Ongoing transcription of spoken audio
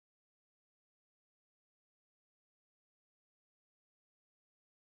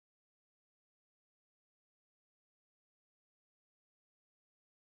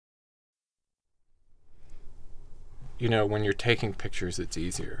you know, when you're taking pictures, it's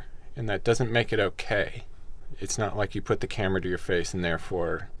easier. And that doesn't make it okay. It's not like you put the camera to your face and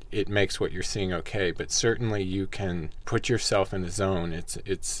therefore it makes what you're seeing okay. But certainly you can put yourself in a zone.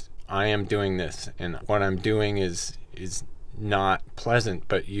 It's I am doing this, and what I'm doing is not pleasant,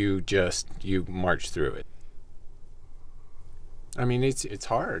 but you march through it. I mean, it's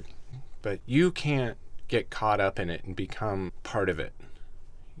hard, but you can't get caught up in it and become part of it.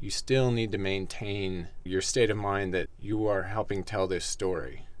 You still need to maintain your state of mind that you are helping tell this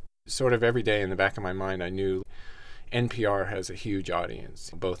story. Sort of every day in the back of my mind, I knew NPR has a huge audience,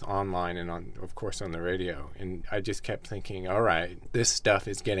 both online and of course on the radio. And I just kept thinking, all right, this stuff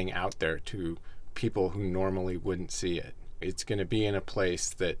is getting out there to people who normally wouldn't see it. It's going to be in a place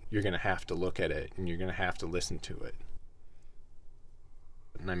that you're going to have to look at it and you're going to have to listen to it.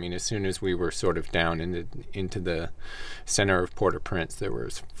 And I mean, as soon as we were sort of down into the center of Port-au-Prince, there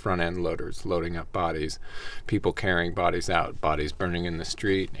was front-end loaders loading up bodies, people carrying bodies out, bodies burning in the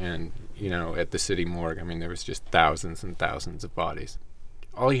street, and, you know, at the city morgue, I mean, there was just thousands and thousands of bodies.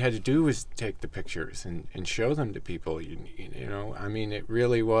 All you had to do was take the pictures and show them to people, you know. I mean, it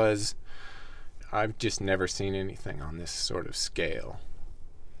really was, I've just never seen anything on this sort of scale.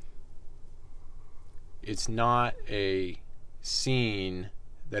 It's not a scene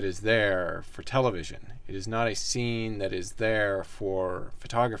that is there for television. It is not a scene that is there for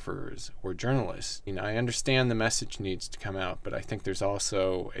photographers or journalists. You know, I understand the message needs to come out, but I think there's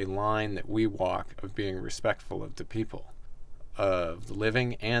also a line that we walk of being respectful of the people, of the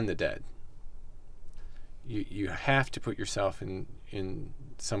living and the dead. You have to put yourself in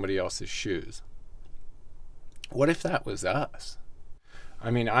somebody else's shoes. What if that was us?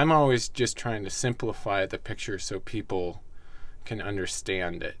 I mean, I'm always just trying to simplify the picture so people can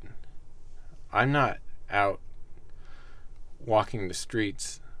understand it. I'm not out walking the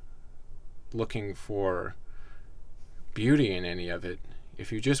streets looking for beauty in any of it.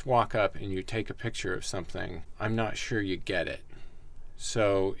 If you just walk up and you take a picture of something, I'm not sure you get it.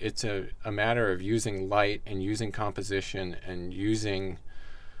 So it's a matter of using light and using composition and using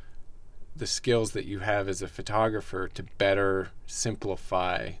the skills that you have as a photographer to better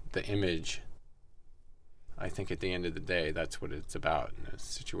simplify the image. I think at the end of the day, that's what it's about in a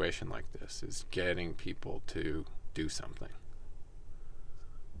situation like this, is getting people to do something.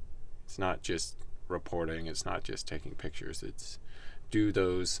 It's not just reporting, it's not just taking pictures, it's do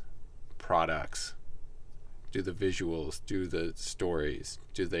those products, do the visuals, do the stories,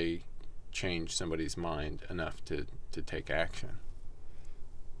 do they change somebody's mind enough to take action?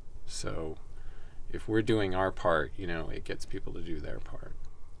 So if we're doing our part, you know, it gets people to do their part,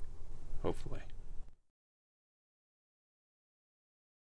 hopefully.